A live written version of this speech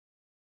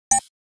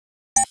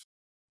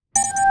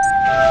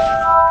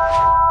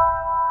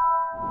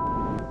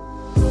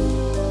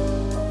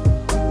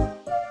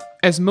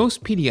As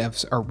most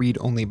PDFs are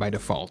read-only by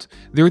default,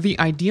 they're the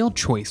ideal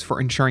choice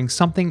for ensuring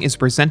something is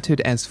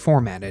presented as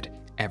formatted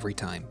every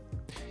time.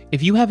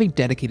 If you have a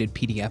dedicated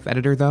PDF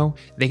editor though,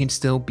 they can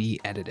still be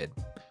edited.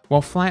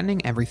 While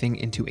flattening everything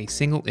into a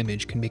single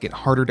image can make it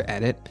harder to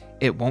edit,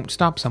 it won't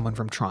stop someone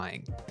from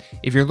trying.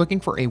 If you're looking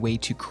for a way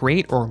to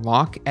create or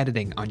lock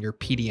editing on your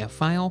PDF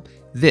file,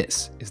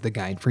 this is the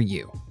guide for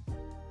you.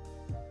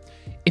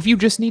 If you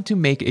just need to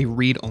make a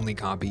read-only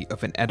copy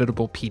of an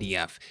editable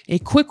PDF, a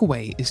quick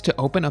way is to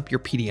open up your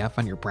PDF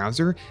on your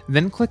browser,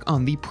 then click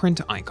on the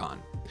print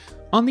icon.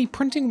 On the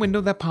printing window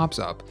that pops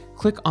up,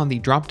 click on the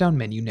drop-down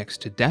menu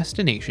next to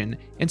Destination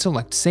and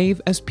select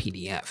Save as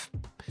PDF.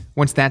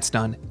 Once that's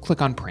done,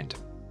 click on Print.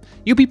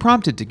 You'll be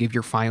prompted to give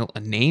your file a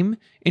name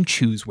and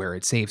choose where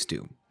it saves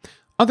to.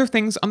 Other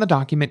things on the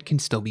document can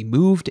still be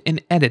moved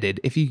and edited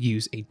if you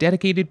use a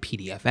dedicated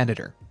PDF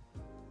editor.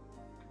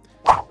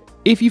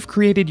 If you've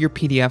created your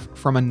PDF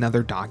from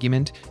another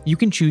document, you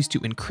can choose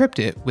to encrypt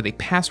it with a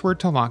password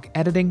to lock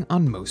editing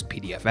on most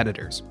PDF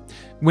editors.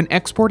 When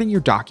exporting your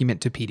document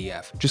to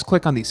PDF, just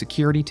click on the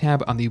Security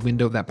tab on the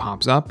window that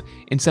pops up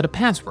and set a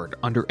password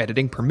under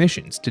Editing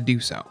Permissions to do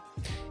so.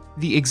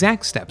 The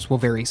exact steps will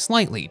vary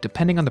slightly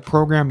depending on the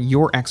program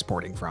you're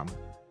exporting from.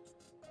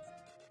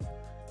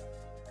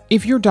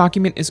 If your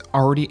document is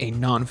already a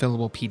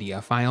non-fillable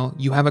PDF file,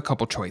 you have a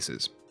couple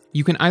choices.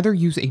 You can either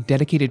use a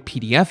dedicated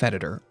PDF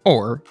editor,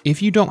 or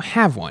if you don't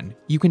have one,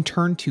 you can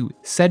turn to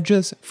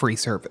Sedja's free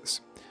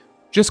service.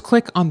 Just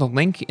click on the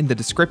link in the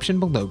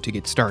description below to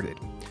get started.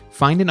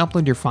 Find and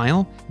upload your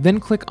file, then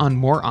click on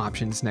More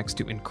Options next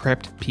to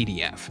Encrypt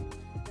PDF.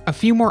 A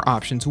few more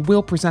options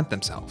will present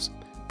themselves.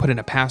 Put in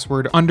a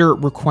password under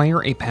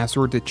Require a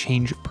password to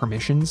change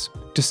permissions,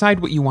 decide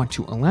what you want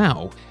to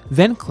allow,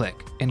 then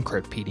click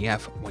Encrypt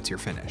PDF once you're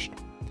finished.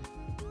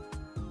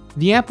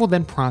 The app will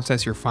then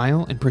process your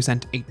file and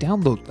present a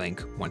download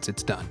link once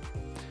it's done.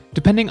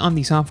 Depending on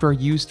the software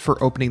used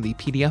for opening the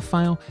PDF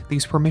file,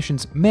 these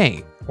permissions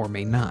may or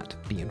may not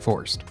be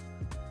enforced.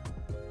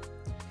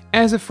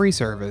 As a free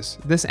service,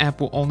 this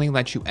app will only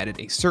let you edit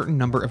a certain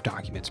number of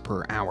documents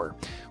per hour.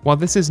 While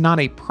this is not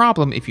a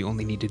problem if you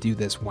only need to do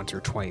this once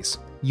or twice,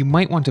 you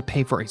might want to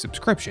pay for a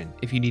subscription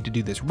if you need to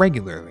do this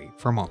regularly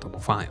for multiple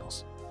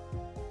files.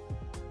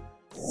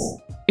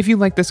 If you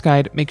like this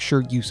guide, make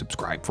sure you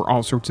subscribe for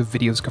all sorts of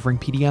videos covering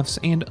PDFs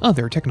and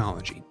other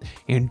technology.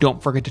 And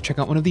don't forget to check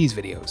out one of these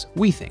videos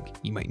we think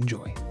you might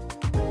enjoy.